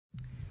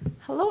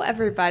Hello,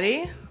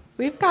 everybody.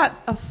 We've got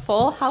a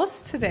full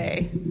house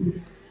today.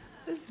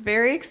 This is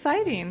very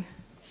exciting.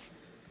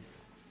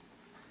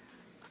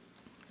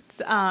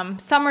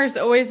 Summer's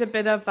always a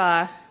bit of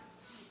a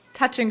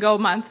touch and go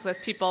month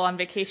with people on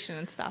vacation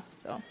and stuff.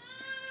 So,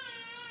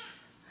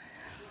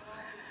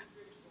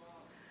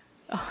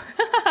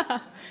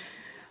 all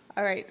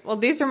right. Well,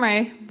 these are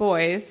my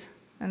boys,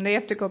 and they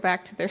have to go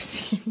back to their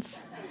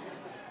seats.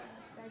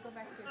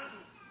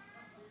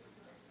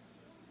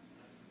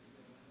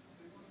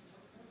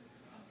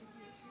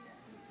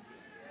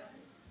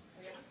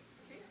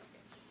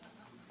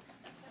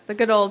 The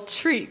good old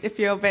treat if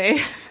you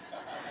obey.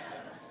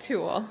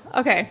 Tool.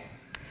 Okay.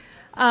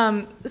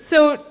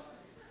 So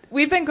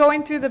we've been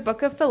going through the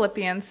book of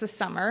Philippians this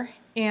summer,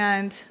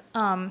 and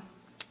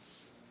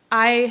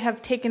I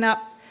have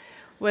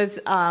was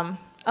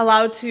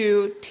allowed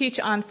to teach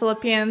on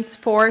Philippians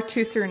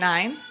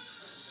 4:2-9,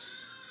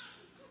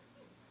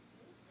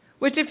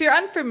 which, if you're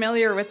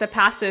unfamiliar with the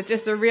passage,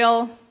 is a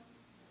real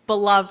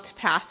beloved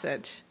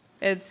passage.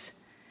 It's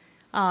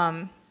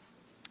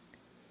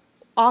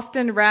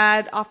often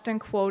read, often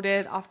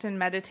quoted, often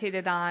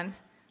meditated on.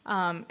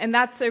 And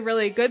that's a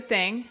really good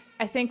thing.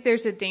 I think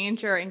there's a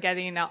danger in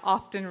getting an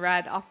often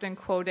read, often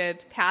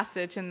quoted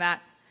passage in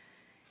that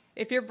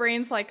if your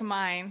brain's like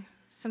mine,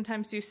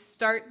 sometimes you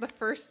start the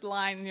first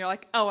line and you're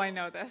like, oh, I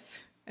know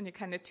this, and you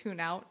kind of tune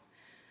out.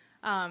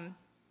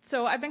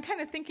 So I've been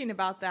kind of thinking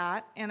about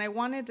that, and I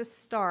wanted to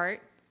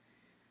start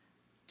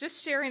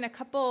just sharing a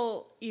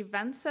couple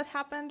events that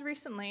happened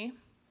recently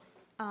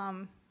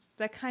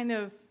that kind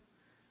of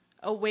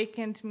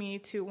awakened me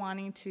to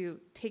wanting to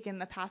take in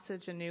the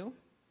passage anew.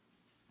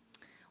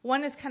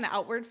 One is kind of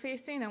outward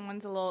facing and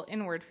one's a little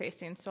inward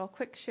facing. So I'll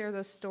quick share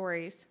those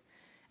stories.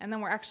 And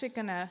then we're actually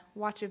going to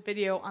watch a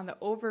video on the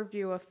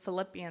overview of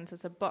Philippians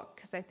as a book,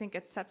 because I think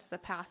it sets the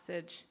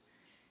passage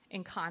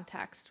in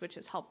context, which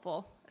is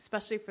helpful,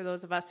 especially for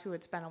those of us who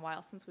it's been a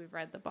while since we've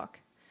read the book.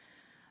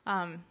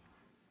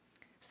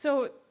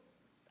 So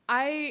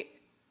I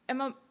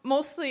am a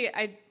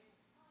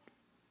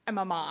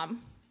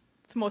mom.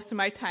 It's most of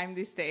my time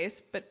these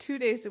days, but 2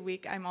 days a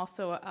week I'm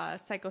also a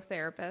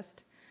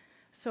psychotherapist.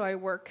 So I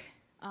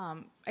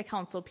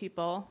counsel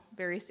people,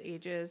 various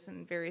ages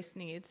and various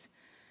needs.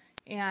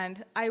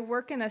 And I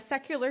work in a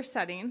secular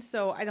setting,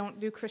 so I don't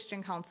do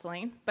Christian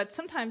counseling, but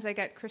sometimes I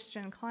get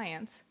Christian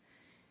clients.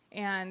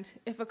 And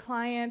if a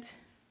client,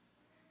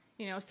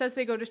 says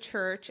they go to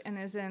church and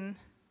is in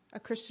a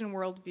Christian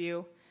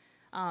worldview,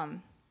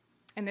 and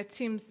it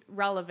seems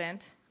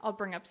relevant, I'll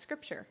bring up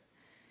scripture.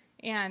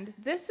 And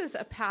this is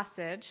a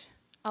passage,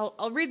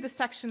 I'll read the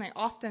section I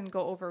often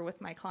go over with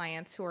my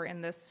clients who are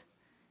in this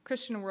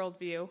Christian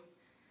worldview.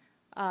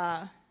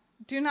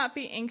 Do not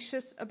be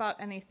anxious about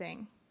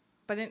anything,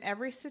 but in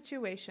every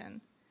situation,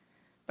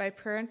 by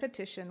prayer and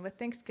petition, with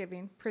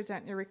thanksgiving,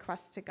 present your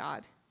requests to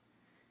God.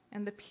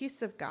 And the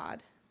peace of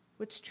God,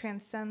 which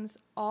transcends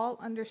all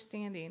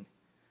understanding,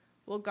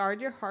 will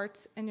guard your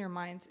hearts and your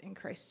minds in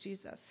Christ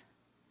Jesus.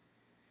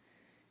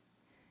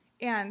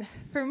 And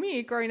for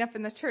me, growing up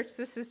in the church,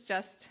 this is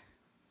just,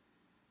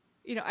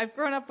 I've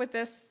grown up with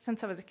this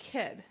since I was a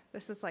kid.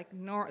 This is like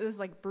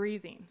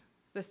breathing,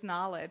 this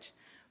knowledge.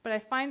 But I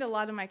find a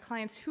lot of my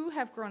clients who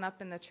have grown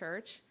up in the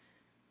church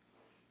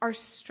are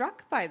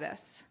struck by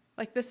this.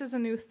 Like, this is a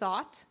new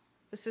thought.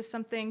 This is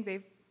something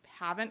they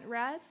haven't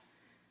read.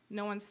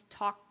 No one's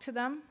talked to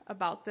them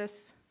about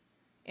this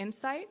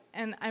insight.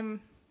 And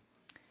I'm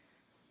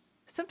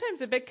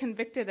sometimes a bit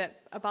convicted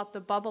about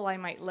the bubble I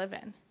might live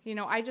in.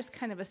 I just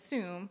kind of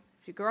assume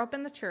if you grow up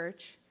in the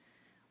church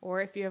or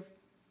if you have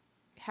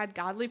had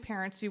godly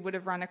parents, you would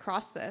have run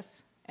across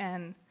this.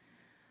 And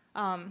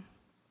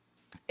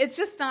it's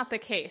just not the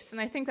case.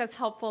 And I think that's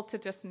helpful to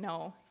just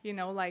know,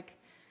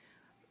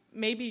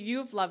 maybe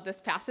you've loved this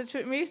passage,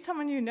 but maybe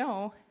someone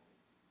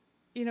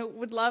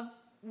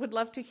would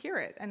love to hear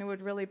it, and it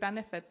would really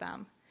benefit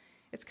them.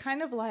 It's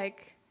kind of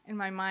like, in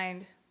my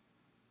mind,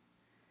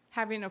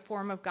 having a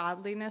form of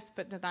godliness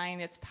but denying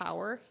its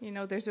power.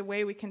 There's a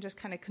way we can just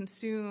kind of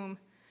consume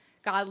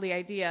godly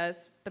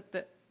ideas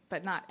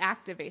but not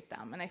activate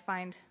them. And I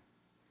find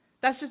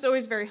that's just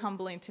always very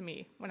humbling to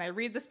me when I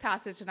read this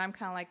passage and I'm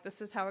kind of like,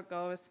 this is how it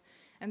goes.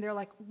 And they're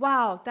like,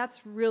 wow,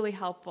 that's really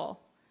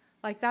helpful.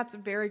 Like, that's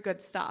very good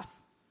stuff.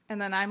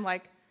 And then I'm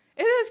like,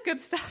 it is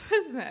good stuff,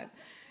 isn't it?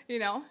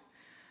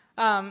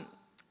 And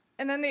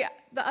then the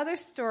other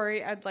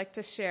story I'd like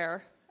to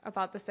share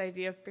about this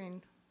idea of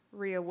being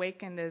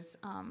reawakened is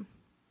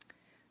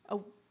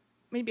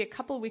maybe a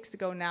couple weeks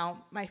ago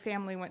now, my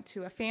family went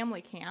to a family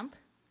camp,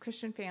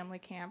 Christian family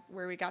camp,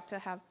 where we got to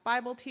have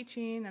Bible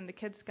teaching, and the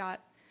kids got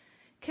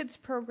kids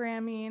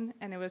programming,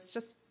 and it was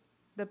just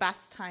the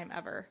best time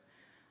ever.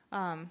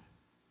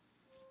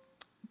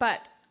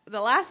 But the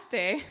last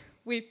day,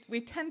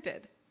 we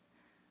tented.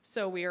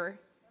 So we were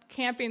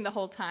camping the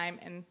whole time,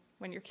 and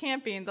when you're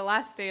camping, the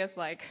last day is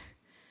like,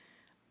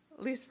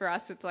 at least for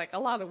us, it's like a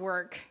lot of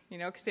work,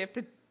 because you have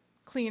to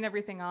clean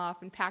everything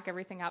off and pack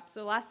everything up. So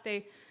the last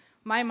day,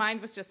 my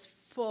mind was just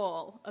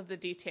full of the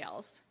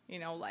details,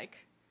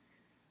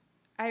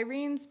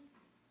 Irene's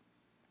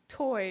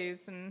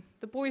toys and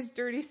the boys'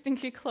 dirty,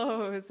 stinky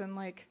clothes and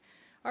like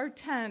our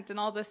tent and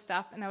all this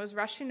stuff. And I was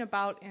rushing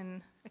about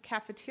in a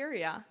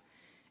cafeteria,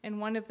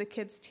 and one of the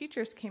kids'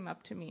 teachers came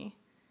up to me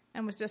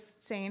and was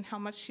just saying how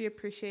much she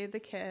appreciated the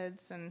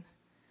kids and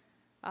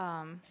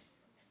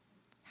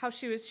how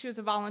she was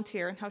a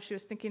volunteer and how she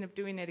was thinking of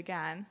doing it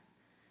again.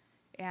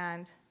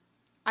 And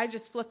I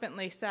just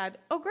flippantly said,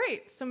 "Oh,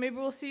 great, so maybe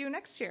we'll see you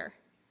next year."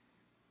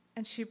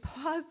 And she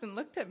paused and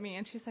looked at me,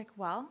 and she's like,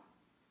 "Well,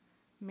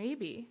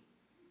 maybe,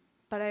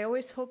 but I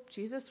always hope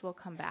Jesus will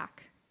come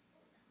back,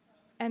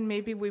 and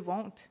maybe we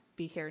won't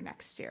be here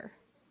next year."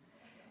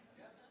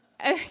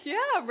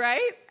 Yeah,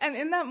 right? And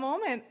in that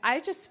moment, I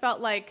just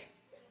felt like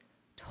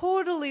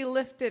totally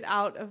lifted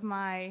out of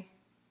my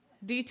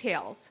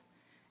details.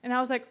 And I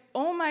was like,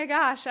 oh my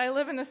gosh, I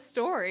live in a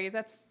story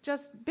that's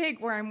just big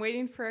where I'm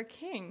waiting for a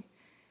king.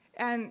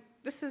 And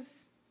this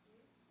is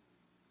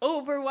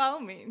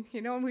overwhelming,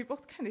 and we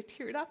both kind of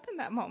teared up in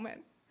that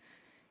moment.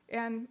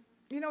 And,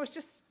 it's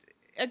just,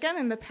 again,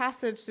 in the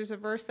passage, there's a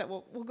verse that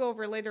we'll go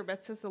over later, but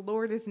it says the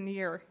Lord is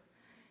near,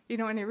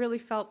 and I really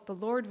felt the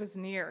Lord was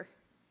near,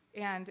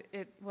 and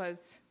it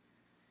was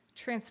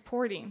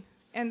transporting.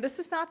 And this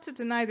is not to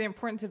deny the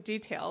importance of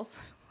details.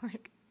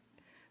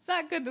 It's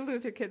not good to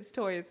lose your kids'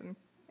 toys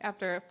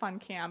after a fun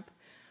camp.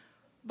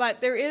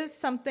 But there is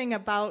something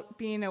about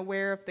being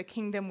aware of the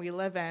kingdom we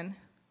live in.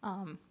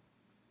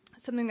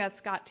 Something that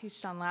Scott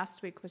teached on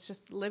last week was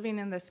just living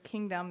in this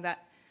kingdom that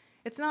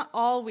it's not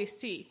all we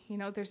see.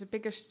 There's a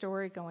bigger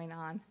story going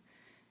on,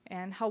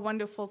 and how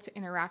wonderful to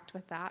interact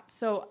with that.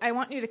 So I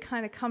want you to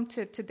kind of come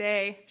to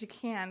today, if you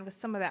can, with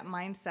some of that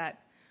mindset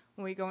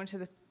when we go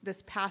into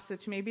this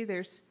passage. Maybe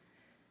there's,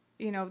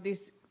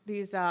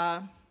 these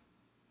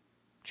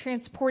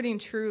transporting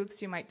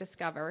truths you might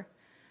discover.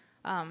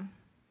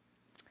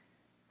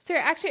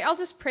 Sarah, actually, I'll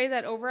just pray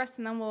that over us,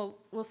 and then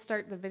we'll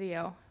start the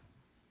video.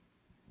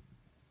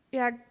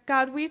 Yeah,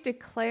 God,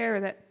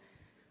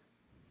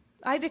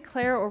 I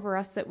declare over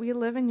us that we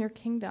live in your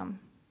kingdom.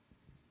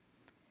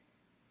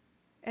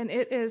 And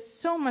it is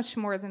so much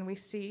more than we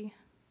see.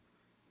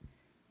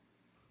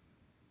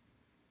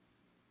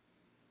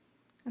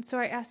 And so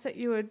I ask that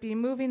you would be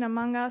moving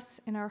among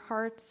us in our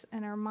hearts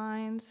and our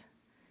minds,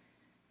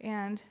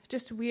 and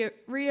just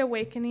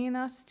reawakening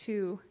us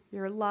to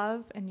your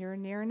love and your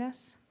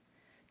nearness,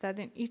 that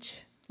in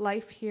each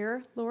life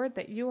here, Lord,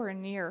 that you are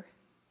near.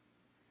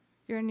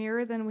 You're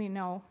nearer than we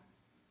know.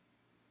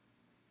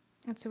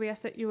 And so we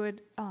ask that you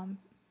would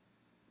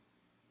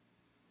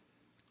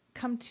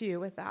come to you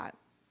with that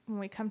when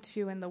we come to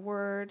you in the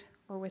Word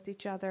or with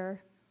each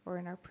other or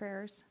in our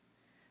prayers.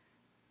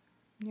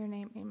 In your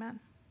name, amen.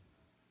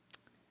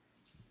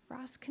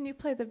 Ross, can you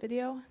play the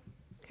video?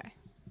 Okay.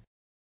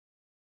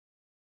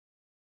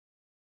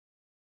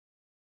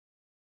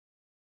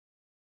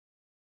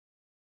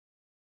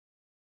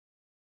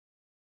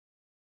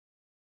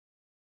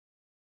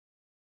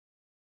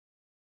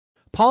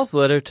 Paul's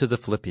letter to the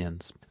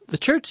Philippians. The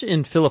church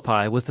in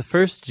Philippi was the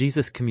first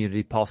Jesus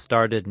community Paul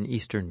started in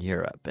Eastern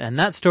Europe, and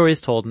that story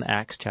is told in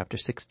Acts chapter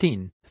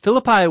 16.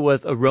 Philippi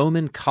was a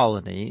Roman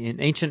colony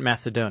in ancient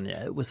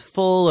Macedonia. It was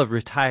full of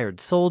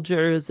retired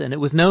soldiers, and it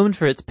was known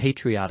for its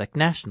patriotic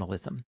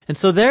nationalism. And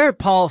so there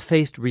Paul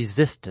faced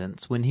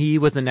resistance when he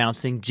was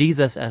announcing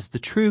Jesus as the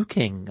true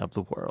king of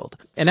the world.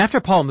 And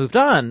after Paul moved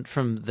on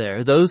from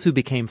there, those who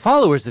became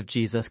followers of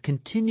Jesus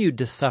continued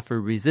to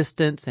suffer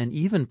resistance and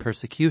even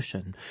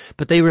persecution,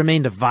 but they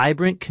remained a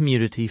vibrant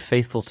community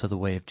faithful to the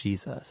way of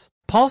Jesus.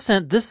 Paul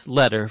sent this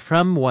letter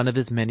from one of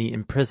his many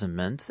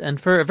imprisonments, and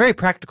for a very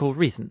practical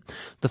reason.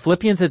 The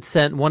Philippians had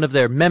sent one of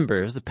their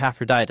members,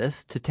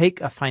 Epaphroditus, to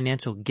take a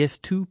financial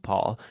gift to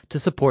Paul to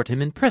support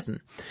him in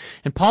prison.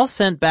 And Paul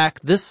sent back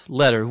this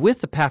letter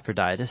with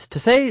Epaphroditus to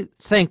say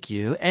thank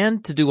you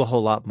and to do a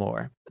whole lot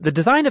more. The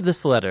design of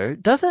this letter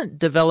doesn't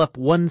develop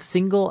one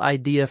single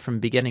idea from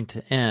beginning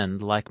to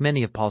end like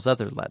many of Paul's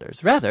other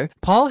letters. Rather,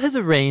 Paul has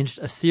arranged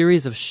a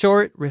series of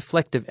short,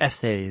 reflective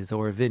essays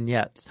or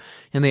vignettes,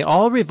 and they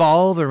all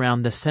revolve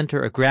around the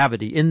center of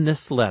gravity in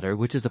this letter,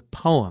 which is a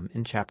poem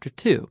in chapter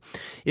 2.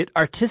 It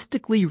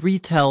artistically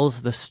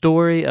retells the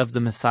story of the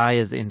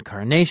Messiah's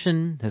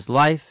incarnation, his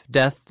life,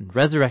 death, and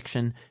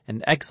resurrection,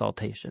 and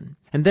exaltation.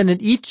 And then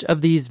in each of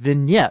these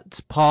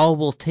vignettes, Paul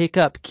will take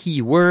up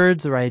key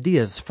words or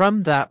ideas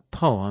from that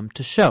poem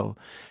to show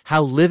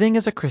how living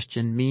as a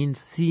Christian means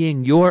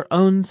seeing your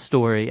own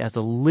story as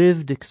a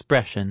lived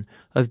expression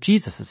of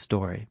Jesus'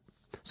 story.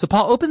 So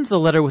Paul opens the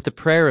letter with a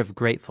prayer of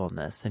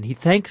gratefulness, and he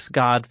thanks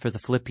God for the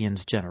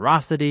Philippians'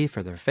 generosity,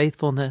 for their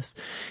faithfulness,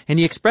 and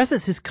he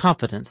expresses his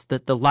confidence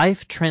that the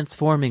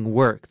life-transforming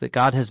work that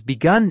God has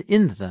begun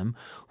in them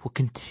will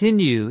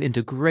continue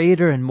into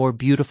greater and more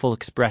beautiful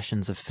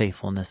expressions of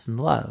faithfulness and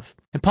love.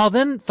 And Paul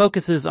then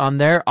focuses on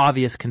their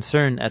obvious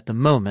concern at the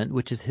moment,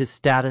 which is his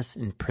status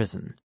in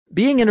prison.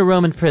 Being in a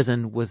Roman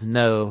prison was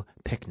no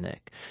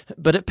picnic.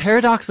 But it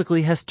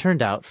paradoxically has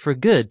turned out for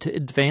good to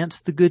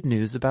advance the good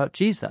news about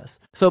Jesus.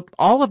 So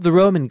all of the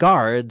Roman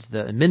guards,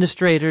 the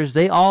administrators,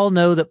 they all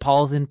know that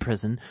Paul's in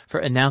prison for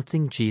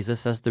announcing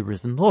Jesus as the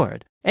risen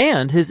Lord.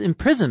 And his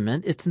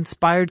imprisonment, it's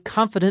inspired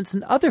confidence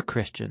in other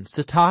Christians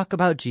to talk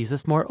about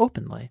Jesus more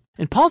openly.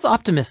 And Paul's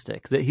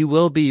optimistic that he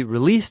will be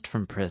released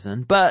from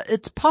prison, but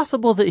it's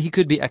possible that he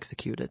could be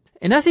executed.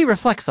 And as he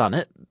reflects on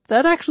it,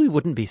 that actually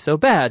wouldn't be so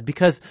bad,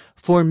 because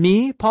for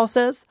me, Paul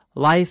says,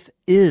 life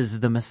is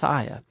the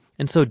Messiah.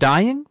 And so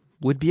dying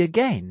would be a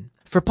gain.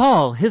 For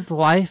Paul, his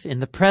life in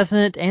the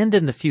present and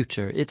in the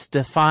future, it's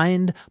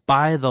defined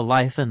by the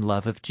life and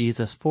love of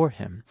Jesus for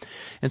him.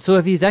 And so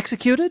if he's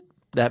executed,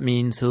 that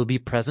means he'll be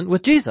present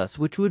with Jesus,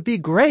 which would be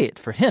great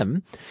for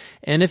him.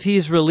 And if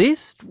he's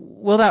released,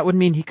 well, that would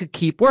mean he could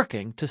keep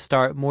working to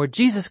start more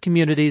Jesus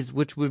communities,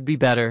 which would be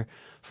better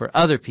for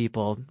other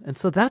people. And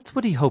so that's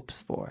what he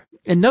hopes for.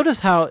 And notice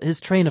how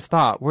his train of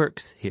thought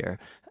works here.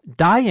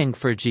 Dying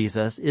for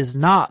Jesus is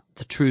not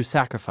the true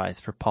sacrifice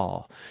for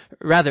Paul.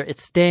 Rather,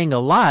 it's staying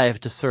alive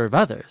to serve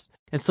others.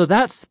 And so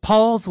that's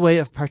Paul's way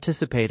of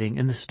participating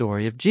in the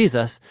story of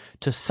Jesus,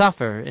 to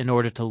suffer in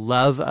order to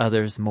love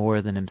others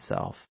more than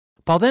himself.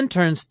 Paul then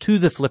turns to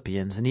the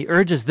Philippians, and he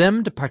urges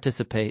them to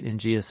participate in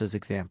Jesus'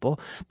 example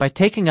by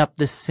taking up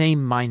this same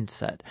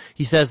mindset.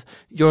 He says,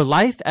 your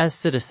life as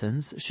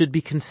citizens should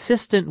be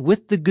consistent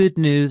with the good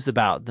news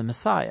about the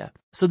Messiah.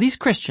 So these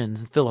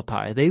Christians in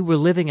Philippi, they were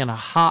living in a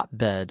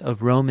hotbed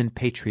of Roman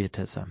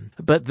patriotism,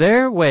 but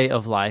their way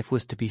of life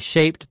was to be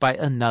shaped by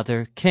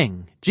another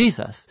king,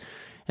 Jesus.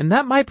 And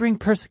that might bring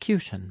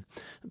persecution,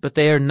 but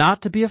they are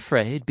not to be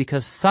afraid,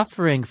 because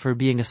suffering for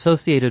being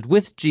associated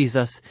with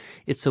Jesus,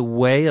 it's a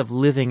way of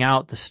living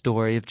out the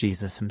story of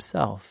Jesus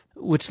himself.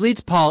 Which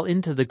leads Paul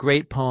into the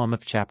great poem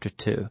of chapter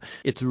 2.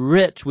 It's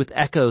rich with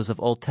echoes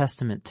of Old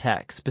Testament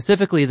texts,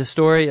 specifically the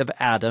story of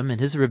Adam and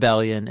his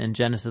rebellion in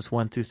Genesis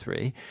 1 through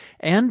 3,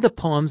 and the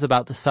poems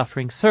about the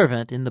suffering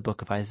servant in the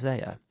book of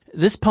Isaiah.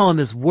 This poem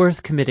is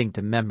worth committing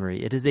to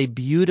memory. It is a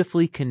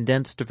beautifully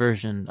condensed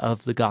version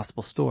of the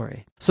gospel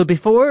story. So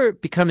before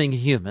becoming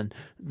human,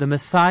 the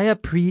Messiah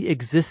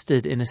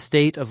pre-existed in a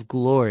state of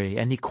glory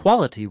and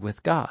equality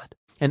with God.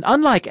 And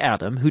unlike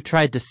Adam, who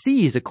tried to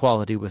seize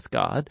equality with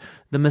God,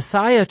 the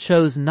Messiah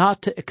chose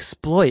not to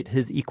exploit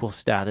his equal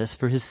status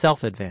for his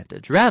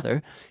self-advantage.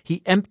 Rather,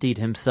 he emptied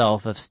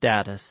himself of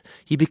status.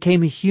 He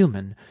became a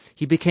human.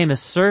 He became a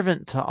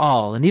servant to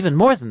all. And even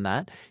more than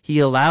that, he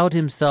allowed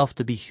himself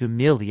to be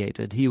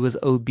humiliated. He was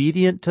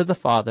obedient to the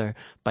Father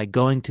by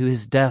going to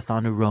his death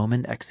on a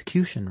Roman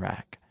execution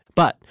rack.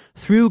 But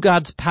through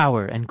God's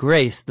power and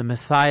grace, the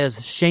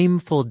Messiah's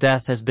shameful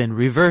death has been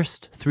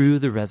reversed through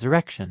the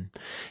resurrection.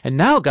 And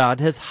now God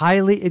has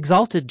highly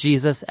exalted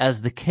Jesus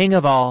as the King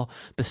of all,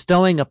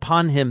 bestowing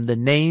upon him the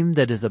name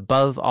that is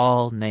above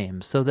all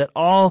names, so that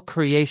all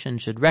creation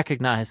should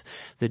recognize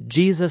that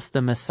Jesus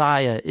the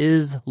Messiah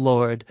is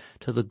Lord,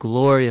 to the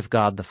glory of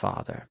God the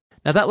Father.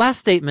 Now that last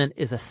statement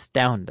is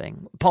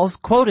astounding. Paul's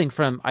quoting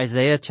from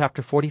Isaiah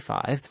chapter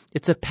 45.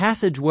 It's a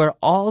passage where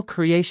all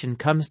creation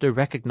comes to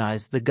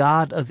recognize the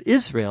God of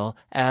Israel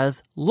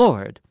as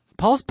Lord.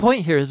 Paul's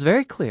point here is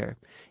very clear.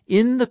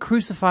 In the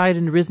crucified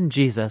and risen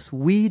Jesus,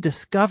 we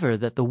discover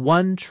that the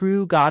one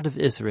true God of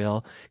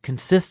Israel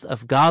consists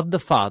of God the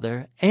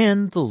Father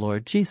and the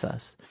Lord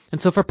Jesus.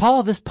 And so for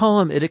Paul, this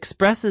poem, it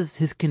expresses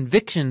his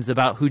convictions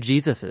about who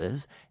Jesus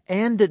is,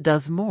 and it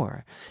does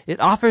more.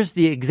 It offers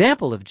the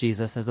example of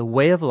Jesus as a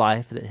way of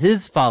life that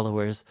his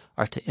followers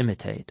are to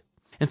imitate.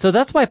 And so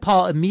that's why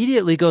Paul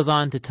immediately goes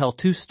on to tell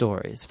two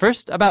stories.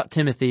 First about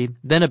Timothy,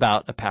 then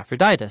about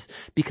Epaphroditus,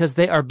 because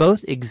they are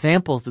both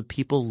examples of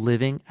people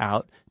living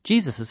out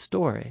Jesus'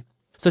 story.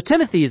 So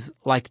Timothy's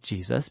like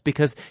Jesus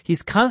because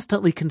he's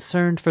constantly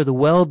concerned for the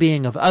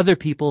well-being of other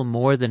people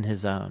more than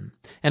his own.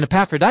 And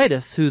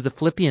Epaphroditus, who the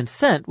Philippians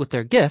sent with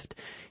their gift,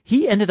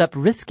 he ended up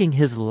risking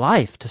his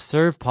life to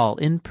serve Paul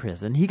in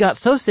prison. He got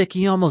so sick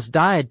he almost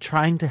died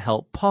trying to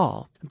help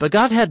Paul. But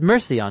God had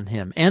mercy on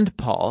him and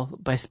Paul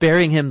by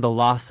sparing him the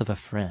loss of a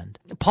friend.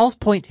 Paul's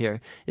point here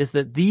is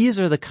that these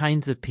are the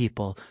kinds of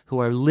people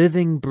who are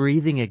living,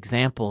 breathing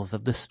examples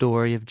of the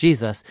story of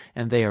Jesus,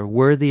 and they are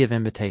worthy of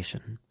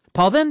imitation.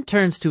 Paul then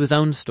turns to his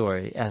own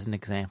story as an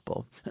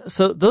example.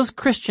 So those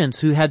Christians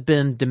who had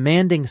been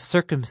demanding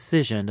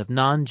circumcision of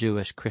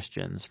non-Jewish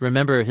Christians,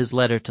 remember his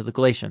letter to the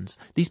Galatians,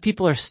 these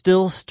people are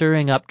still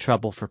stirring up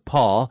trouble for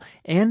Paul,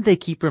 and they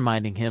keep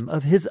reminding him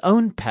of his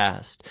own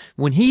past,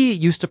 when he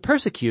used to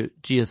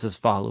persecute Jesus'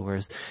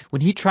 followers,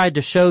 when he tried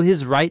to show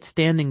his right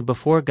standing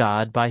before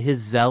God by his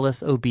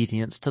zealous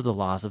obedience to the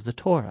laws of the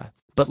Torah.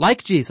 But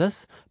like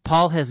Jesus,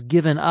 Paul has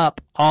given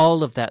up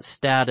all of that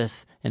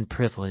status and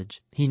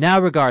privilege. He now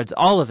regards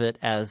all of it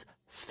as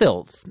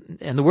filth,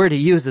 and the word he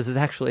uses is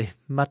actually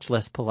much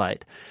less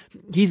polite.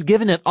 He's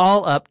given it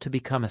all up to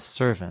become a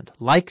servant,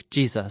 like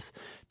Jesus,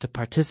 to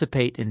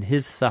participate in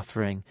his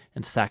suffering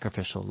and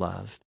sacrificial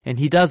love. And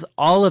he does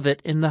all of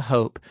it in the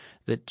hope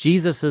that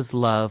Jesus'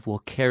 love will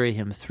carry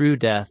him through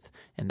death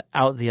and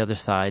out the other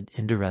side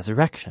into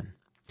resurrection.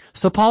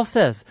 So Paul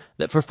says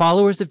that for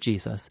followers of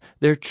Jesus,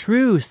 their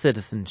true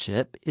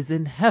citizenship is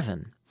in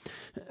heaven,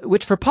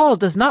 which for Paul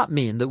does not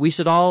mean that we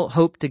should all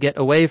hope to get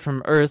away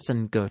from earth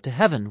and go to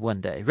heaven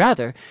one day.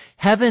 Rather,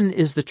 heaven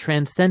is the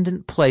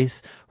transcendent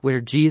place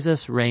where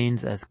Jesus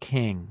reigns as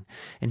king.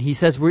 And he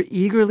says we're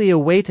eagerly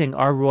awaiting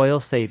our royal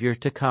Savior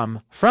to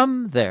come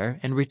from there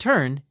and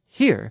return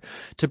here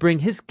to bring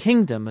his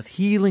kingdom of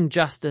healing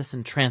justice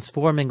and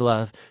transforming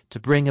love to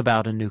bring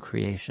about a new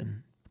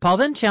creation. Paul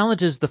then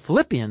challenges the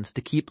Philippians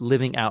to keep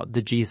living out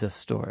the Jesus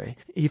story.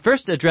 He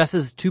first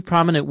addresses two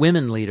prominent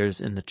women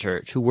leaders in the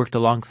church who worked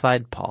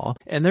alongside Paul,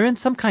 and they're in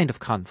some kind of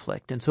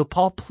conflict. And so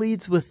Paul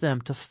pleads with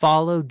them to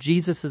follow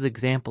Jesus'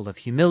 example of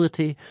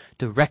humility,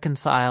 to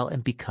reconcile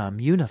and become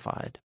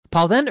unified.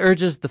 Paul then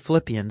urges the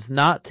Philippians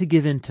not to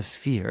give in to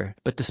fear,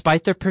 but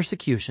despite their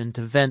persecution,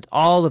 to vent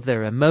all of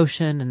their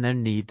emotion and their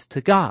needs to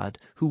God,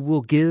 who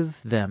will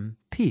give them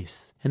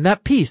peace. And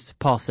that peace,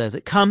 Paul says,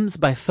 it comes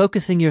by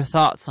focusing your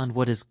thoughts on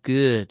what is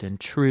good and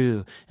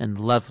true and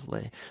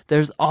lovely.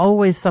 There's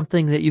always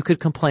something that you could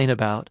complain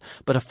about,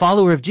 but a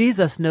follower of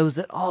Jesus knows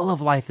that all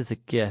of life is a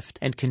gift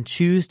and can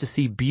choose to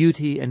see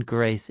beauty and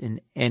grace in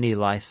any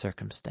life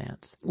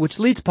circumstance. Which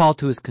leads Paul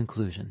to his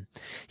conclusion.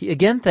 He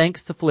again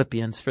thanks the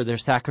Philippians for their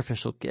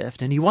sacrificial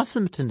gift, and he wants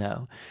them to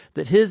know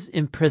that his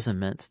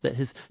imprisonments, that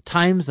his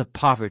times of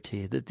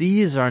poverty, that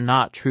these are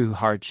not true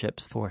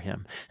hardships for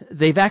him.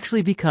 They've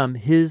actually become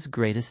his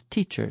greatest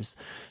teachers,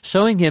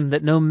 showing him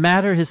that no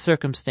matter his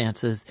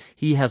circumstances,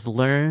 he has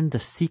learned the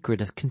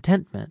secret of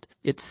contentment.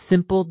 It's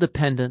simple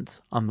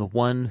dependence on the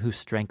one who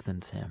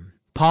strengthens him.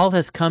 Paul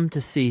has come to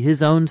see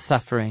his own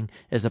suffering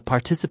as a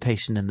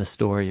participation in the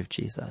story of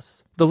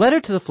Jesus. The letter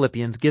to the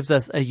Philippians gives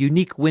us a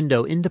unique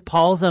window into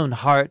Paul's own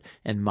heart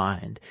and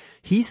mind.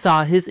 He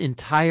saw his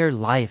entire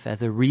life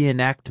as a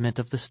reenactment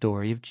of the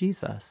story of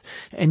Jesus.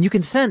 And you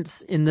can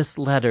sense in this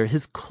letter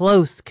his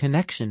close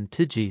connection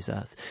to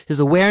Jesus, his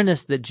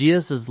awareness that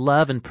Jesus'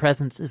 love and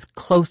presence is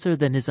closer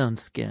than his own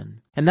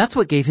skin. And that's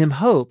what gave him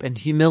hope and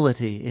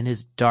humility in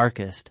his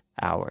darkest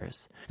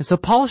hours. And so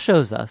Paul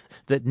shows us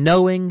that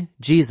knowing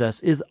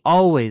Jesus is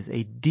always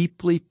a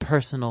deeply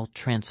personal,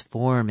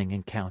 transforming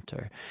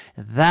encounter.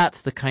 And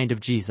that's the kind of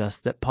Jesus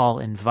that Paul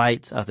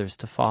invites others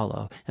to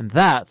follow. And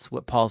that's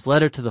what Paul's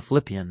letter to the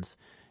Philippians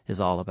is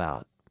all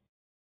about.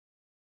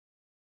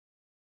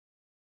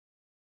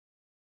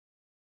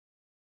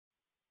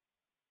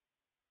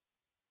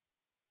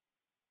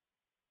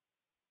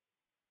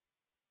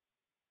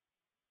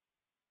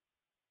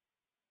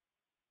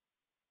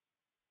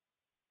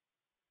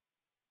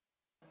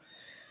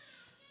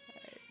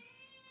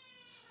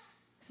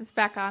 Is this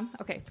back on?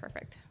 Okay,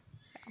 perfect.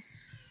 Yeah.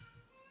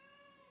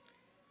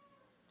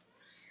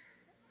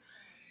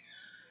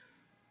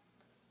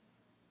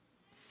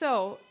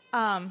 So,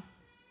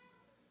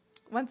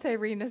 once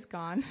Irena's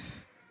gone,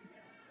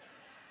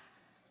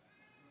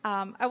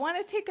 I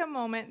want to take a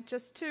moment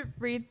just to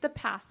read the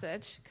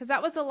passage, because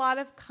that was a lot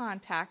of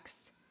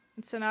context.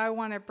 And so now I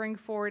want to bring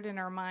forward in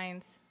our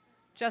minds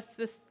just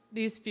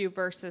these few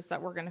verses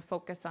that we're going to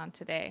focus on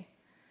today.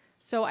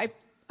 So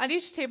on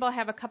each table I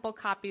have a couple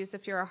copies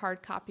if you're a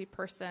hard copy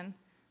person,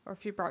 or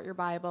if you brought your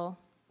Bible,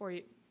 or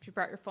if you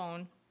brought your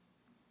phone.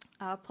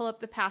 Pull up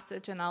the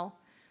passage and I'll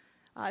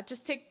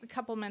just take a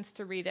couple minutes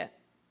to read it.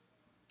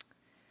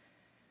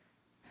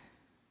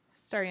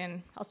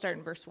 I'll start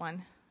in verse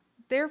 1.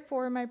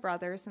 Therefore, my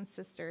brothers and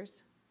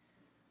sisters,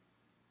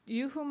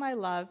 you whom I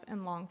love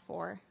and long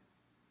for,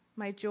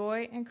 my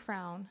joy and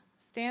crown,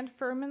 stand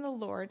firm in the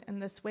Lord in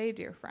this way,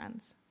 dear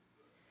friends.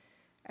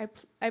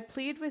 I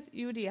plead with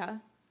Euodia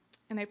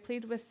and I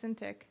plead with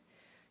Syntyche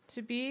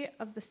to be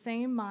of the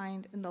same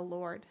mind in the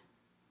Lord.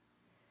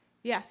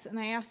 Yes, and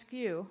I ask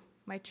you,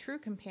 my true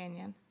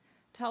companion,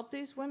 to help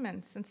these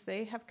women, since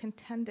they have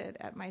contended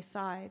at my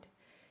side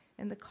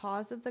in the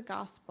cause of the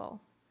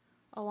gospel,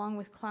 along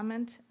with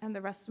Clement and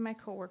the rest of my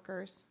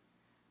co-workers,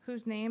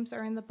 whose names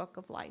are in the book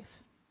of life.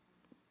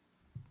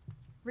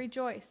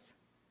 Rejoice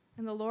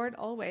in the Lord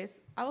always.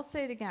 I will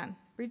say it again.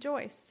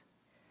 Rejoice.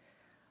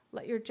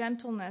 Let your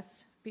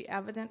gentleness be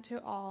evident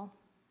to all.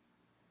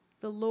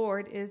 The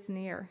Lord is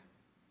near.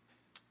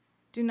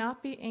 Do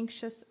not be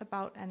anxious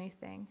about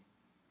anything,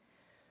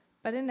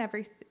 but in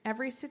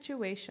every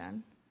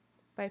situation,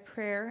 by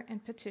prayer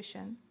and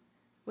petition,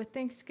 with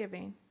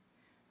thanksgiving,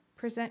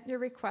 present your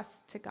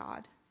requests to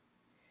God.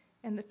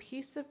 And the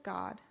peace of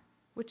God,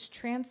 which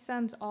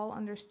transcends all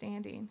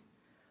understanding,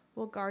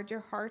 will guard your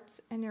hearts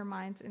and your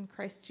minds in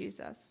Christ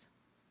Jesus.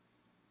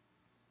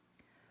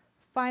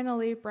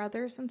 Finally,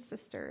 brothers and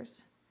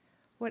sisters,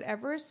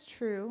 whatever is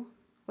true,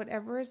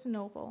 whatever is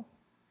noble,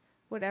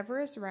 whatever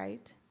is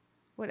right,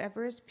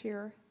 whatever is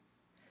pure,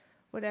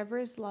 whatever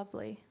is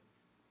lovely,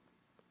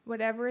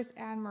 whatever is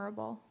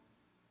admirable,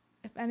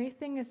 if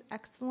anything is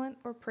excellent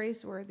or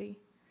praiseworthy,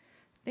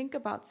 think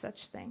about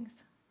such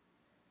things.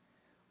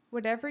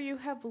 Whatever you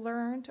have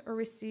learned or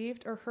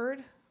received or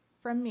heard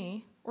from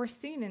me or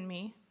seen in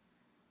me,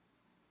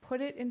 put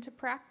it into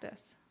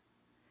practice,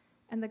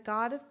 and the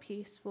God of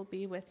peace will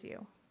be with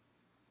you.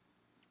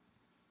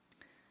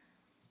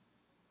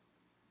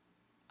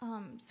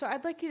 So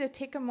I'd like you to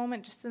take a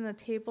moment just in the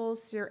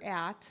tables you're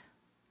at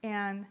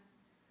and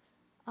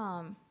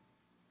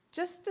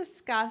just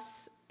discuss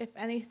if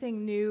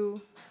anything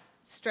new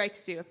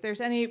strikes you, if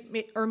there's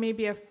any, or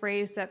maybe a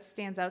phrase that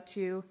stands out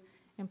to you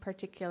in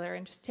particular,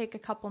 and just take a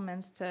couple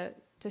minutes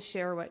to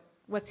share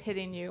what's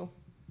hitting you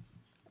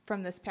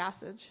from this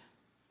passage.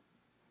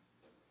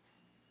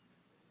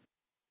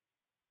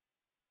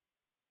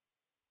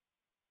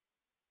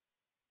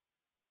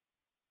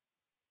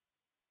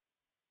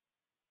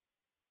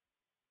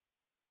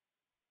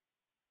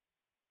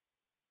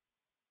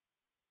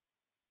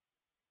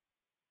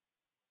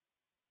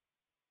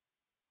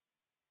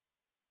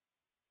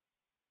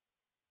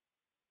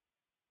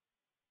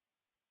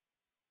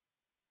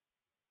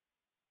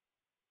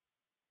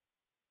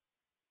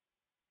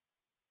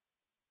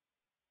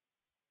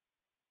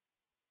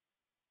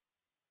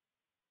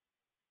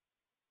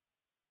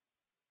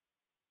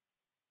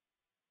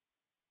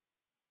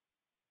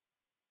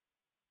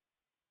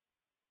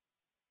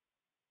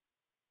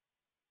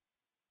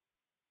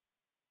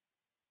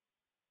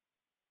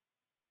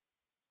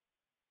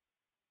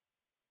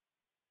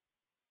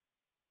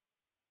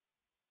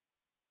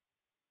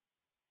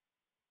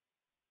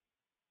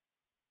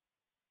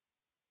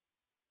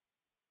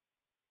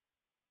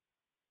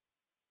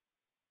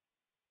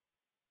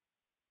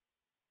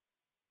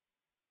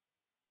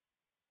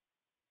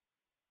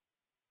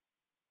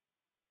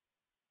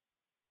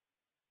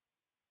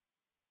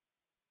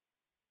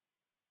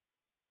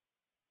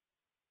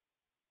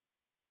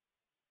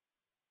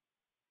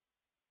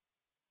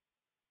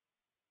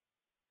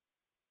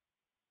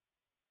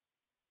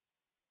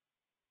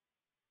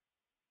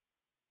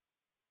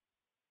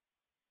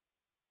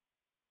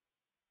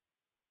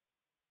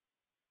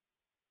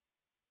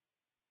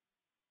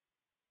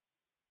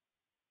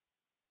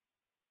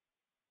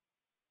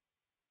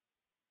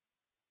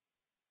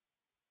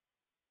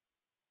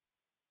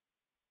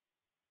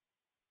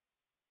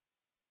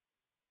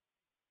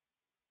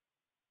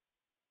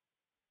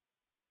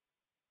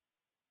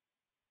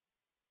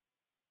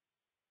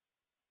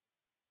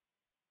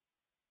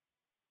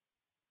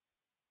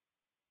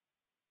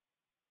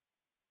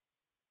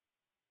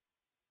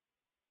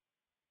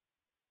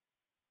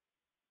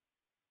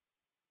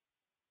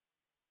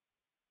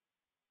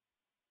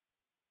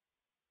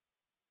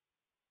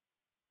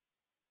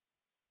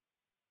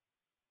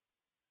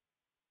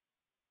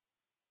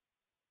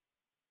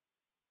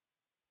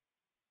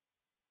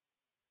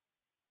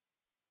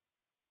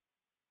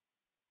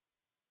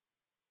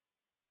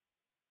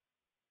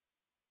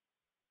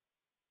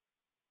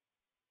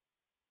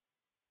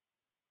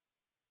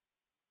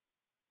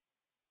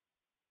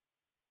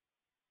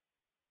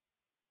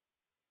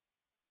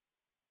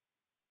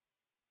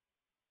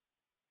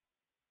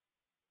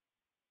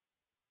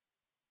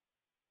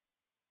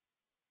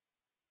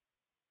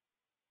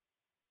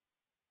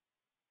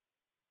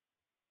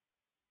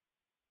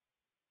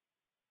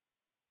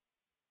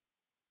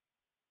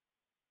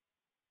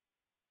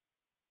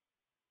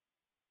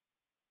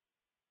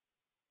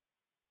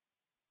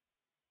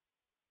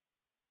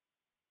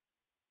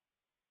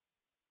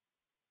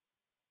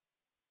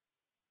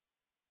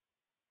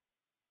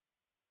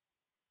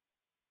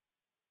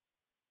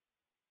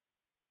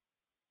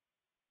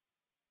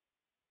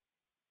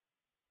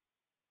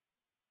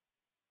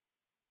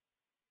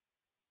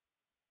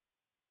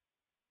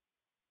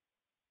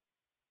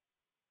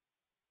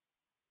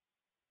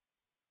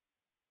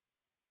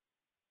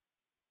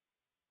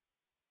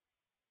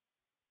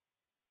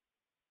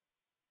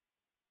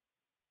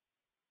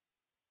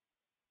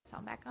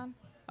 Sound back on?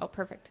 Oh,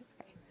 perfect.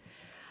 Okay.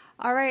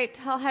 All right,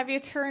 I'll have you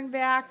turn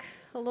back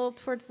a little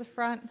towards the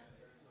front.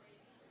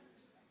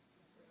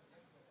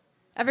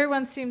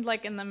 Everyone seemed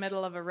like in the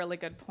middle of a really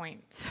good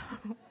point, so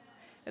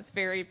it's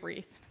very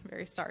brief. I'm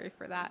very sorry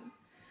for that.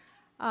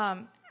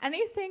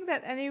 Anything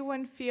that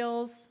anyone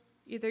feels,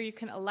 either you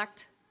can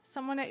elect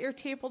someone at your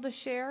table to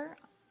share,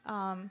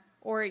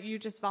 or you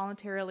just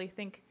voluntarily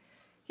think,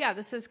 yeah,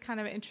 this is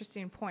kind of an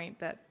interesting point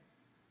that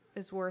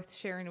is worth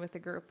sharing with the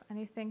group.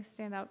 Anything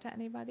stand out to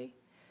anybody?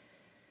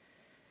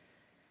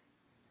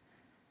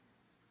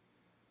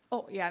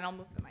 Oh, yeah, and I'll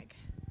move the mic.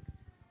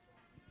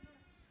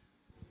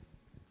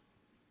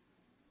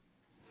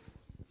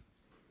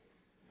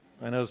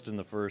 I noticed in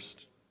the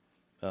first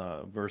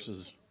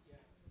verses,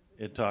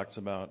 it talks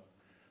about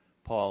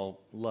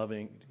Paul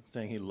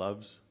saying he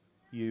loves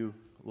you,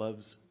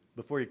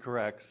 before he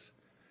corrects,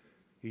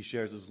 he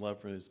shares his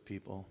love for his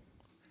people,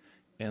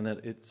 and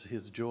that it's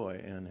his joy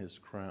and his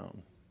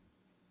crown.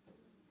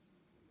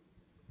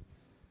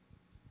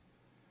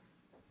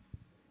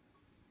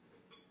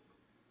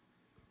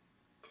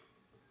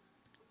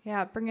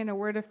 Yeah, bringing a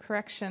word of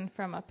correction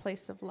from a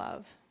place of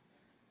love.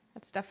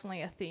 That's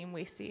definitely a theme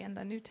we see in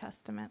the New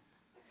Testament.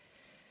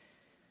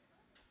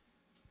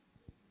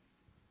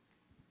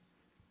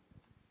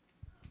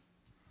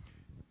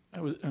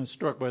 I was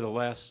struck by the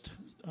last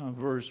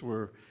verse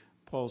where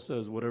Paul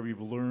says, whatever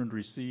you've learned,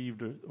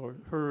 received, or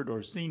heard,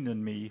 or seen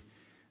in me,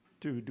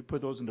 to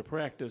put those into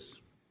practice.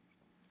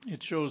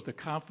 It shows the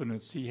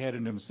confidence he had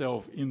in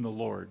himself in the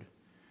Lord.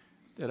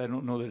 that I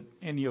don't know that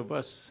any of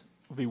us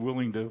will be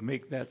willing to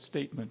make that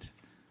statement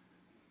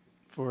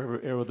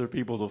for other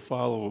people to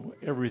follow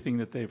everything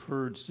that they've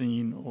heard,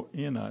 seen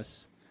in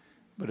us.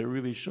 But it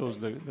really shows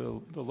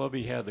the love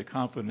he had, the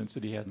confidence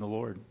that he had in the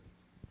Lord.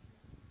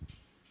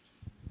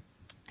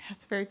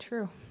 That's very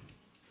true.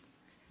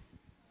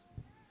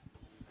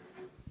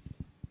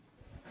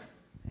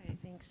 Hey,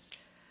 thanks.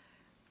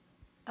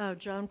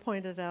 John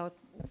pointed out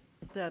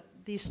that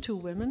these two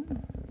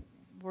women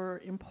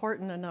were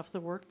important enough.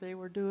 The work they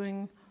were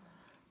doing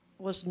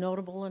was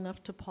notable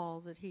enough to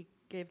Paul that he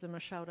gave them a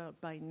shout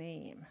out by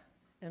name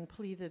and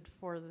pleaded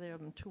for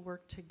them to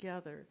work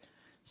together.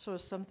 So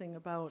it's something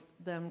about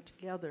them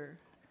together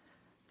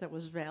that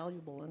was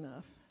valuable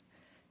enough.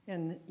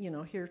 And,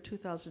 here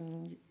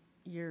 2,000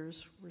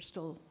 years, we're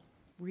still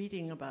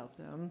reading about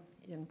them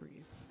in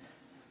brief.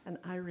 And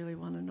I really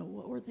want to know,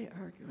 what were they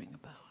arguing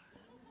about?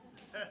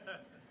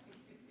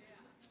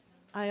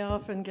 I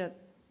often get,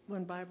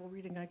 when Bible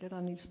reading, I get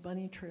on these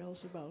bunny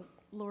trails about,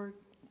 Lord,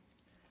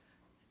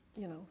 I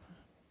mean, we all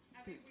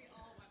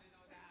want to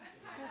know that.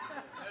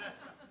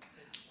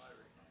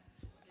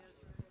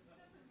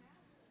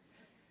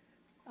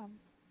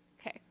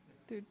 Okay,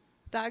 do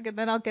Doug, and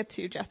then I'll get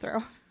to you,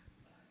 Jethro.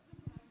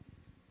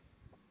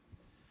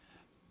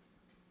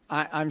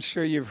 I'm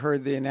sure you've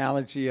heard the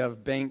analogy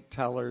of bank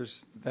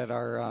tellers that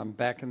are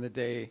back in the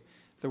day,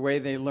 the way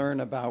they learn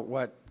about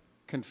what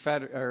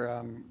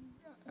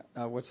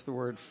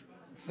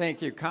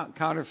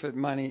counterfeit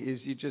money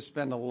is. You just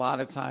spend a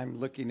lot of time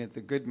looking at the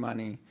good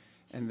money,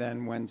 and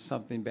then when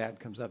something bad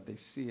comes up, they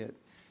see it.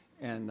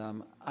 And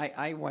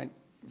I went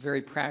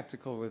very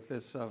practical with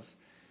this of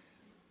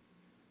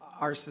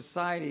our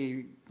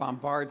society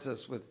bombards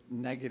us with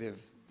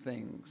negative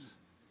things.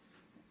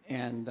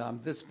 And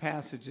this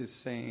passage is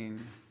saying,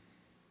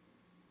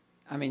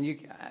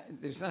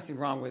 there's nothing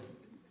wrong with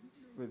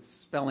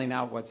spelling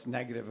out what's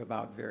negative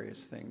about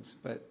various things,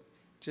 but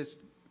just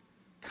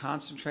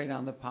concentrate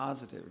on the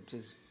positive.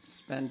 Just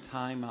spend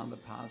time on the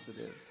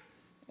positive,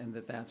 and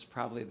that's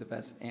probably the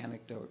best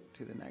antidote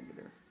to the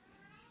negative.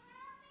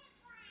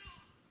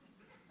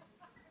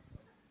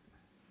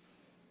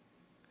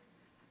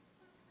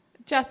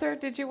 Jethro,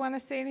 did you want to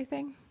say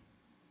anything?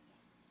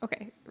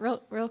 Okay,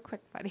 real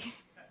quick, buddy.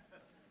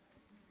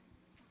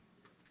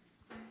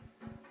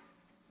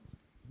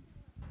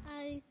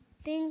 I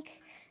think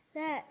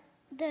that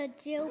the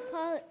jail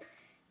part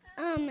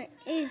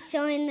is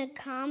showing the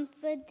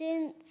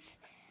confidence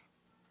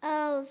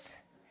of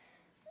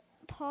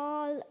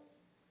Paul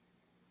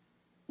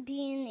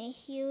being a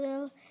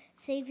hero,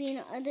 saving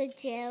other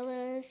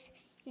jailers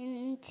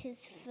and his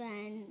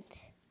friends.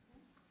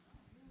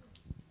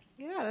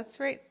 Yeah, that's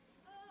right.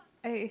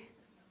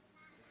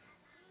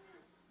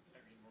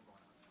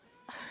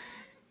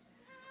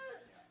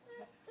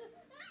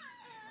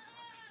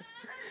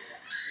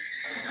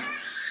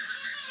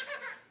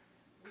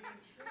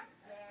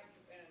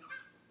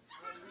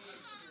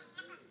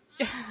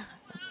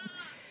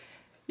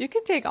 You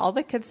can take all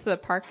the kids to the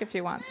park if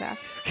you want, Zach.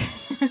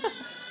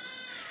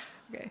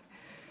 Okay.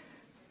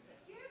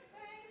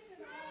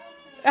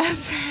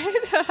 That's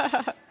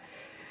right.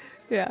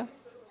 Yeah.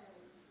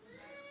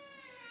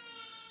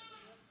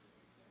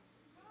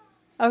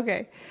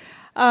 Okay.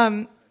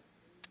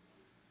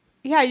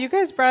 Yeah, you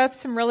guys brought up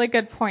some really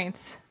good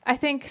points. I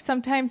think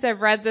sometimes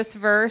I've read this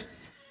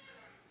verse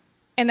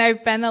and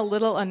I've been a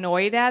little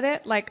annoyed at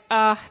it. Like,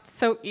 it's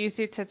so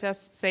easy to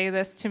just say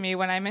this to me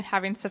when I'm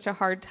having such a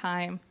hard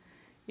time,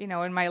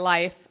 in my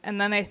life.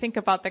 And then I think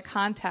about the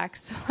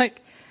context.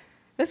 Like,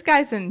 this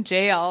guy's in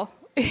jail,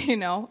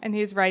 and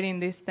he's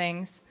writing these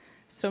things.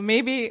 So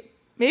maybe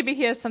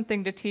he has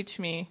something to teach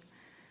me.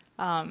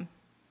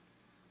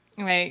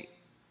 Right?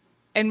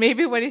 And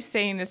maybe what he's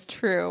saying is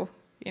true.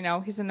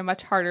 He's in a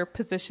much harder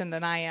position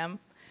than I am.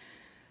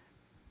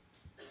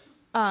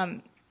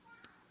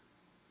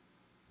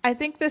 I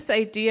think this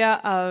idea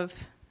of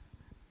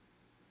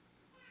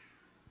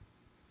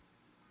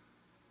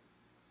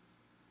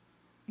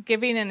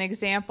giving an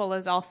example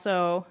is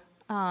also,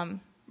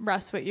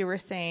 Russ, what you were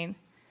saying.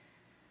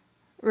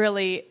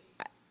 Really,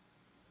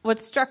 what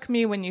struck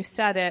me when you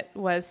said it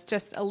was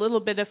just a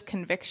little bit of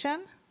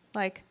conviction.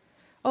 Like,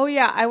 oh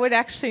yeah, I would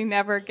actually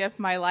never give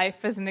my life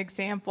as an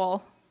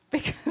example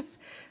because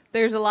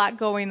there's a lot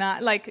going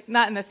on, like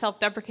not in a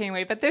self-deprecating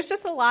way, but there's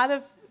just a lot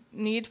of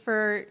need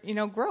for,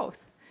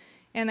 growth.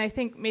 And I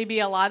think maybe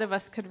a lot of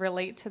us could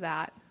relate to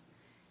that.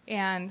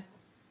 And,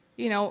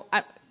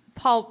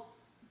 Paul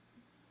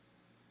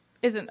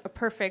isn't a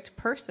perfect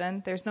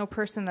person. There's no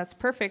person that's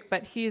perfect,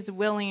 but he's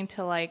willing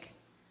to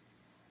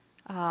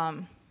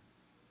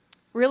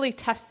really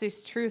test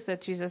these truths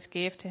that Jesus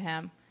gave to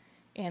him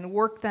and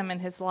work them in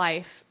his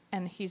life.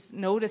 And he's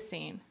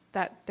noticing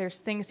that there's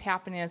things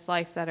happening in his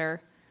life that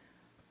are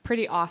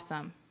pretty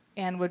awesome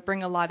and would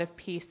bring a lot of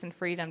peace and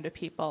freedom to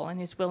people. And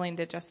he's willing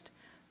to just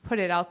put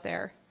it out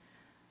there.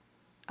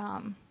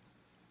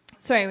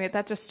 So anyway,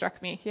 that just struck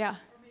me. Yeah.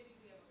 Or maybe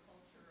we have a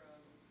culture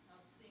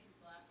of seeing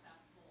glass half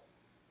full,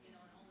 and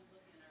only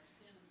looking at our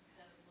sin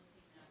instead of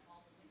looking at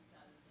all the things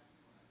God has done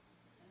for us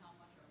and how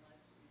much our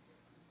lives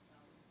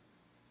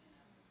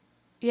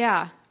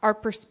our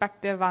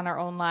perspective on our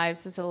own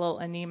lives is a little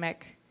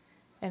anemic,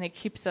 and it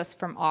keeps us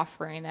from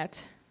offering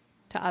it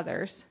to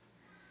others.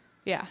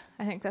 Yeah,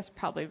 I think that's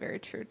probably very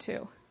true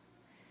too.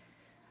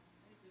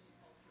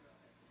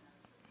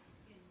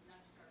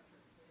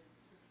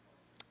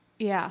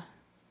 Yeah.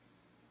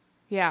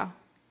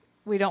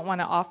 We don't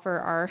want to offer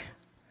our,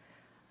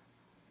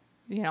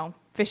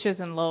 fishes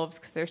and loaves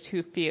because there's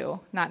too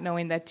few, not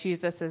knowing that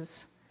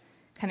Jesus'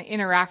 kind of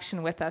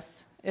interaction with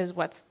us is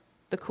what's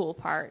the cool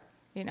part,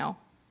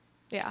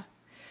 Yeah.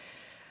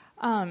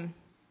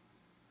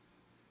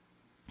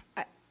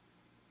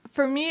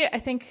 For me, I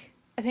think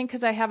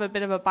because I have a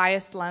bit of a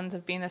biased lens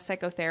of being a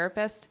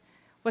psychotherapist,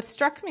 what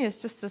struck me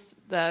is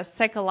just the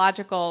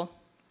psychological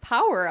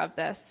power of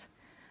this.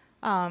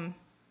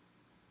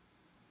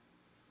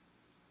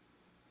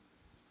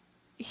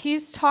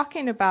 He's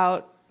talking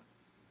about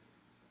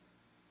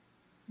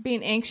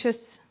being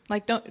anxious,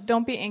 like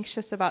don't be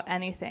anxious about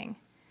anything.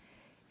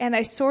 And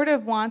I sort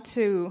of want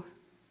to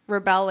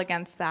rebel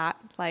against that,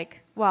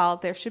 like, well,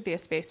 there should be a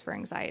space for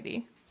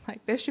anxiety.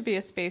 Like there should be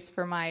a space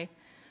for my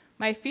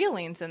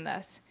feelings in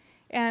this.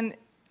 And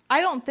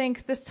I don't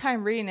think this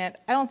time reading it,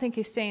 I don't think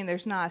he's saying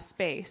there's not a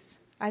space.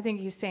 I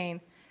think he's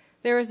saying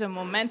there is a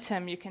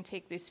momentum you can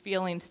take these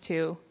feelings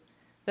to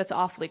that's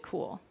awfully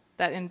cool,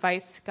 that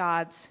invites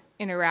God's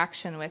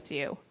interaction with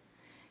you.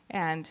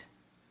 And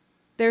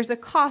there's a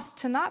cost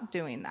to not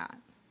doing that.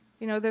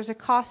 There's a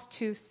cost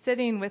to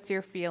sitting with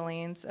your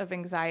feelings of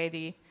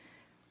anxiety,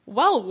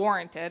 well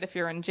warranted if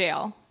you're in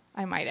jail,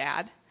 I might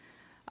add.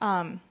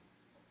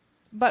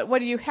 But what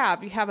do you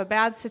have? You have a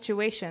bad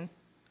situation,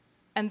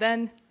 and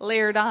then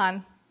layered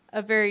on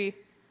a very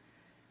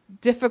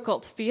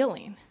difficult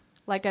feeling,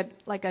 like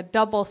a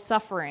double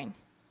suffering,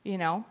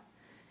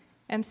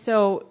 And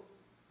so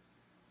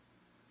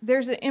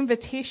there's an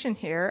invitation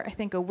here, I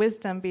think a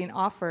wisdom being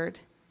offered.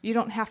 You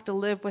don't have to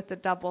live with the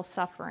double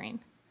suffering.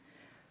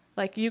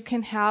 Like you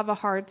can have a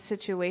hard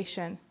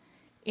situation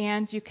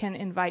and you can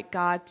invite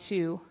God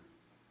to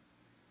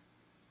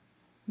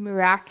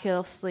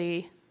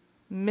miraculously,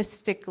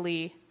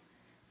 mystically,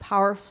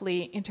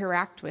 powerfully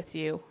interact with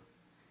you.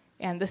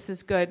 And this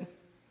is good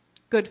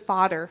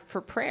fodder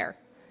for prayer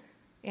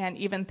and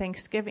even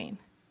thanksgiving.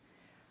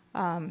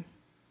 So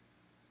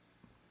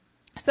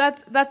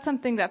that's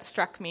something that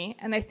struck me,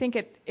 and I think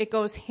it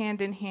goes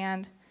hand in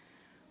hand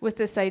with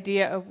this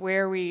idea of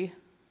where we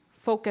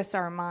focus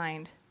our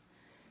mind.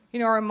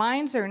 Our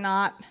minds are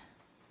not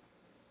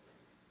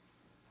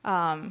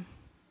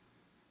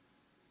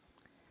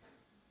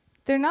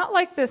they're not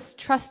like this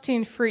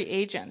trusting free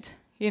agent,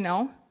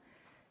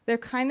 They're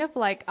kind of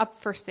like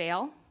up for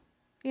sale.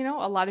 A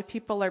lot of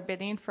people are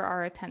bidding for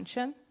our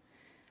attention.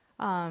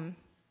 And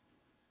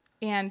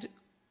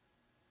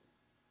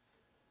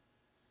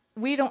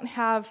we don't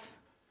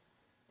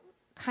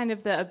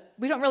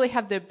really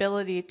have the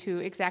ability to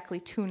exactly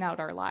tune out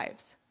our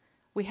lives.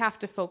 We have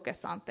to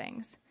focus on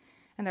things.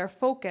 And our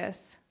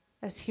focus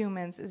as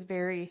humans is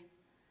very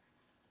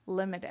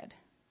limited.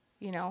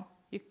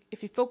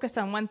 If you focus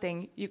on one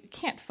thing, you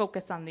can't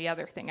focus on the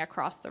other thing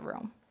across the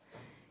room.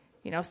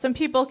 Some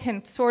people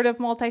can sort of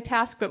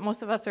multitask, but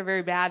most of us are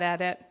very bad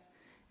at it,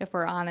 if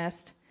we're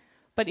honest.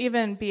 But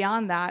even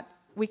beyond that,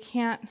 we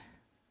can't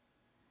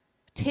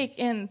take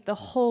in the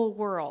whole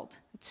world.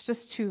 It's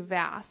just too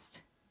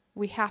vast.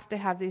 We have to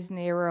have these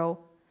narrow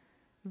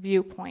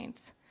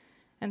viewpoints.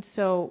 And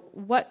so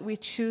what we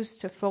choose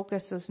to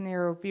focus those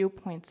narrow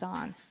viewpoints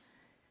on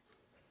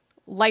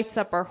lights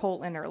up our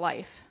whole inner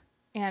life.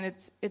 And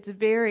it's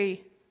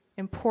very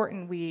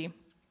important we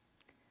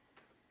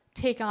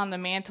take on the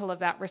mantle of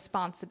that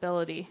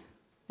responsibility,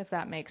 if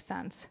that makes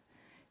sense.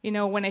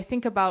 When I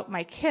think about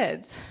my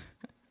kids,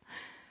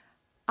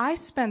 I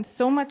spend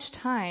so much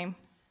time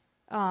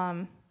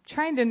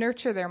trying to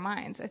nurture their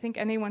minds. I think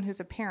anyone who's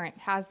a parent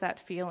has that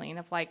feeling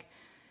of like,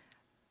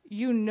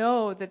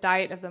 the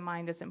diet of the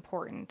mind is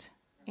important,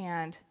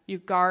 and you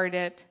guard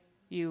it,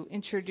 you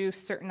introduce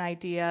certain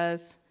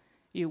ideas,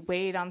 you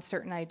wait on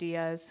certain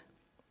ideas.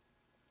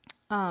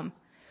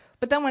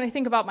 But then when I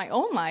think about my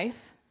own life,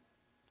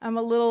 I'm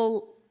a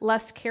little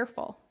less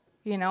careful.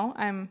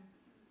 I'm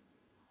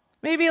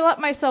maybe let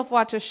myself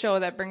watch a show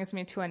that brings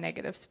me to a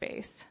negative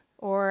space,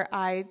 or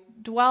I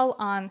dwell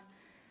on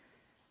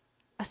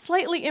a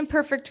slightly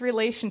imperfect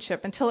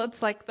relationship until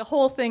it's like the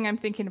whole thing I'm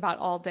thinking about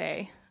all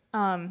day.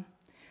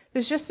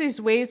 There's just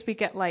these ways we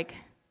get like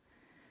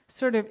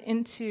sort of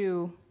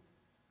into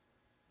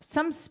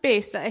some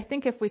space that I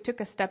think if we took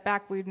a step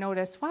back, we'd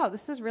notice, wow,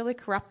 this is really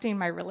corrupting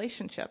my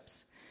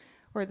relationships,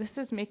 or this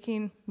is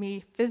making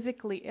me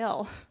physically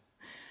ill,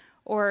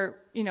 or,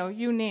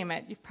 you name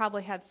it. You've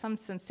probably had some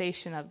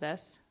sensation of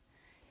this.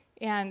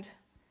 And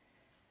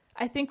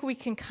I think we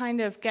can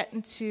kind of get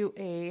into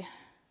a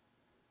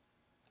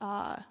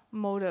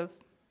mode of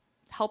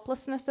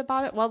helplessness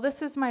about it. Well,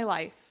 this is my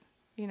life.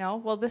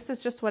 Well, this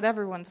is just what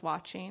everyone's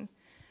watching.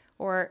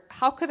 Or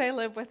how could I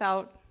live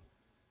without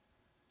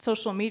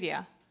social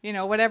media?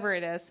 Whatever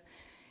it is.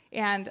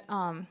 And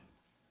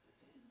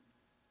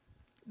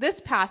this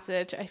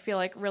passage, I feel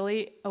like,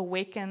 really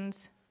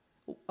awakens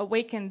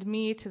awakened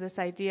me to this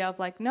idea of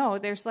like, no,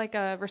 there's like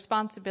a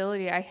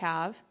responsibility I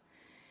have,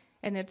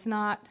 and it's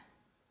not,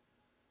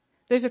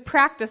 there's a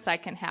practice I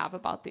can have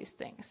about these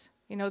things.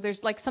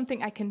 There's like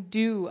something I can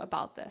do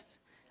about this.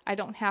 I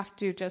don't have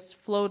to just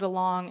float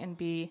along and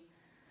be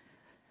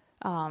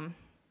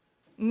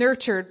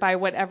nurtured by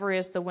whatever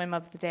is the whim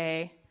of the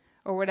day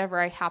or whatever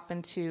I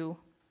happen to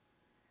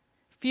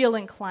feel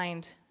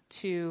inclined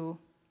to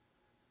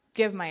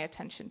give my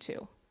attention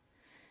to.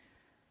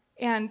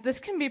 And this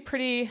can be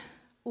pretty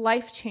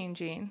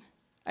life-changing.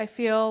 I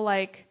feel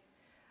like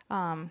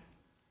I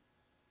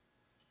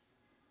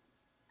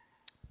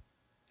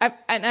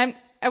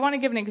want to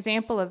give an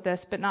example of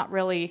this, but not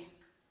really.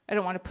 I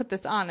don't want to put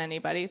this on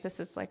anybody. This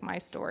is like my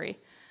story.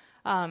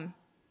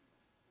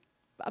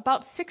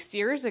 About 6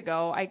 years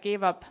ago, I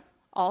gave up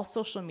all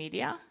social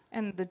media,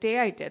 and the day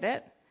I did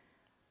it,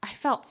 I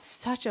felt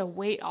such a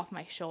weight off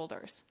my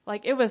shoulders.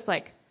 Like it was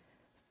like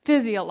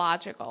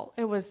physiological.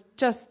 It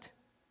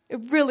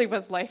really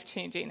was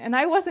life-changing. And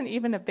I wasn't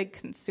even a big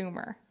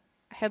consumer.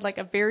 I had like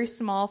a very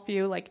small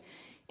few like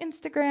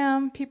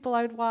Instagram people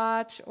I would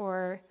watch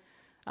or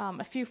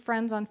a few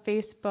friends on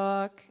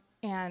Facebook.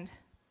 And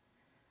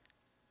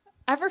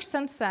ever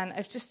since then,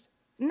 I've just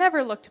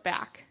never looked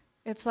back.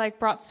 It's like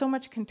brought so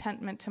much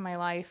contentment to my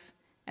life.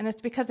 And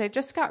it's because I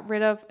just got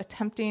rid of a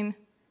tempting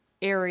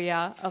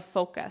area of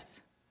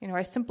focus.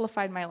 I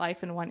simplified my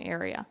life in one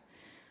area.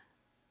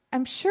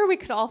 I'm sure we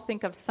could all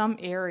think of some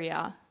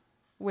area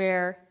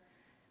where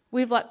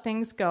we've let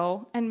things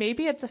go, and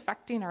maybe it's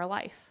affecting our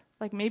life.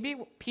 Like maybe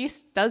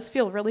peace does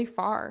feel really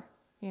far,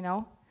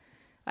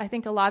 I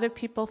think a lot of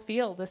people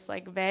feel this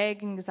like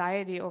vague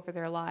anxiety over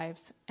their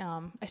lives.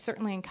 I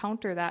certainly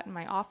encounter that in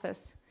my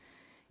office.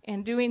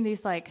 And doing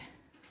these like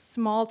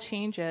small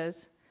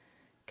changes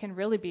can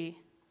really be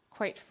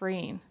quite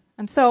freeing.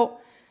 And so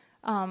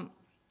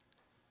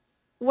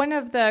one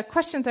of the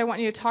questions I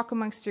want you to talk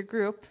amongst your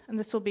group, and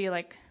this will be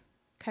like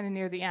kind of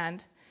near the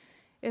end,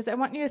 is I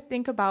want you to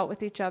think about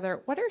with each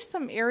other, what are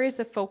some areas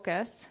of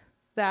focus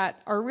that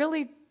are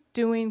really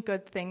doing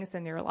good things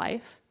in your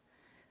life?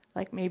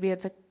 Like maybe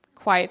it's a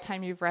quiet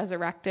time you've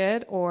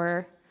resurrected,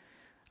 or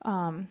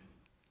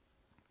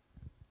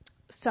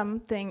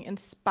something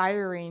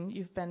inspiring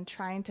you've been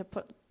trying to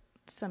put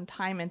some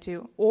time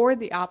into, or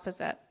the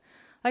opposite.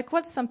 Like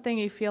what's something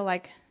you feel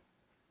like,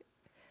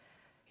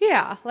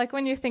 yeah, like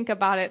when you think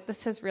about it,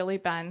 this has really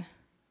been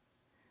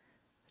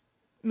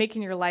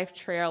making your life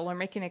trail or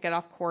making it get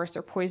off course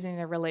or poisoning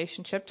a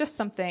relationship, just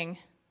something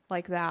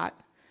like that.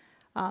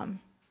 So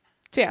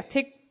yeah,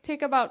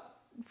 take about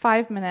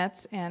 5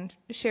 minutes and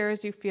share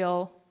as you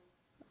feel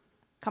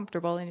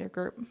comfortable in your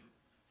group.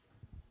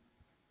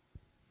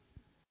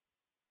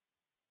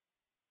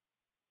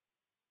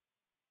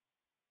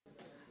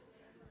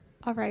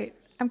 All right,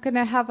 I'm going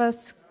to have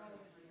us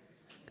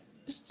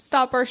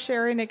stop our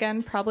sharing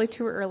again, probably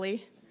too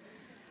early.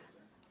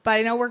 But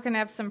I know we're going to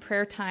have some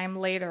prayer time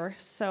later,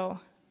 so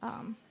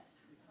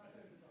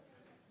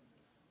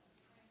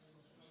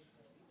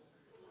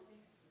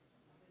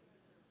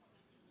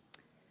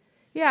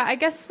yeah, I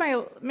guess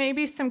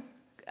maybe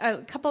a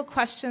couple of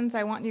questions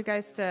I want you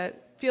guys to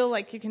feel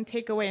like you can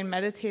take away and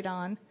meditate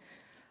on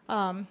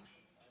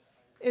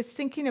is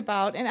thinking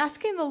about and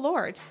asking the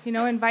Lord,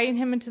 inviting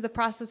him into the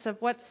process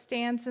of what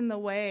stands in the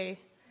way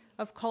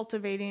of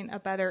cultivating a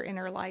better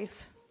inner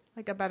life,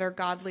 like a better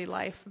godly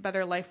life, a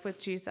better life with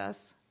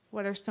Jesus.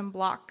 What are some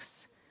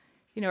blocks?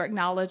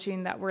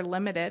 Acknowledging that we're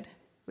limited.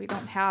 We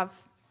don't have,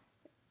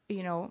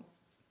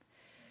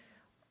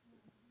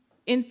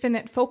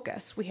 infinite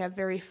focus. We have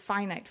very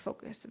finite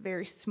focus, a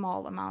very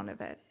small amount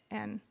of it.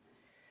 And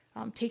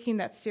taking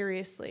that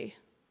seriously,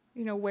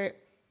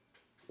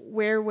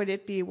 where would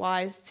it be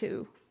wise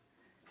to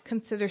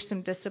consider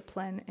some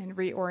discipline and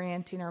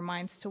reorienting our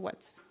minds to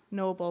what's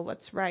noble,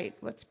 what's right,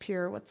 what's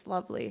pure, what's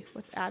lovely,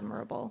 what's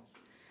admirable,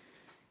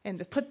 and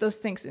to put those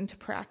things into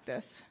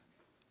practice.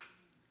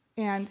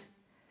 And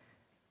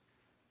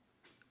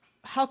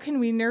how can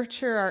we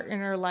nurture our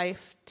inner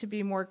life to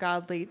be more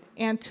godly,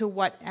 and to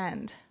what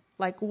end?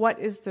 Like, what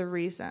is the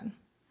reason?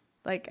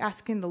 Like,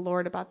 asking the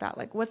Lord about that.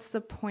 Like, what's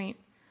the point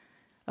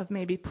of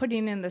maybe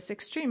putting in this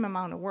extreme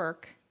amount of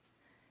work?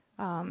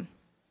 And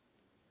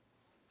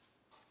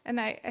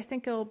I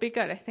think it'll be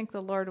good. I think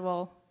the Lord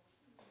will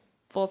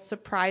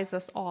surprise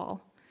us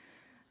all.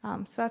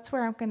 So that's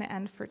where I'm going to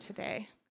end for today.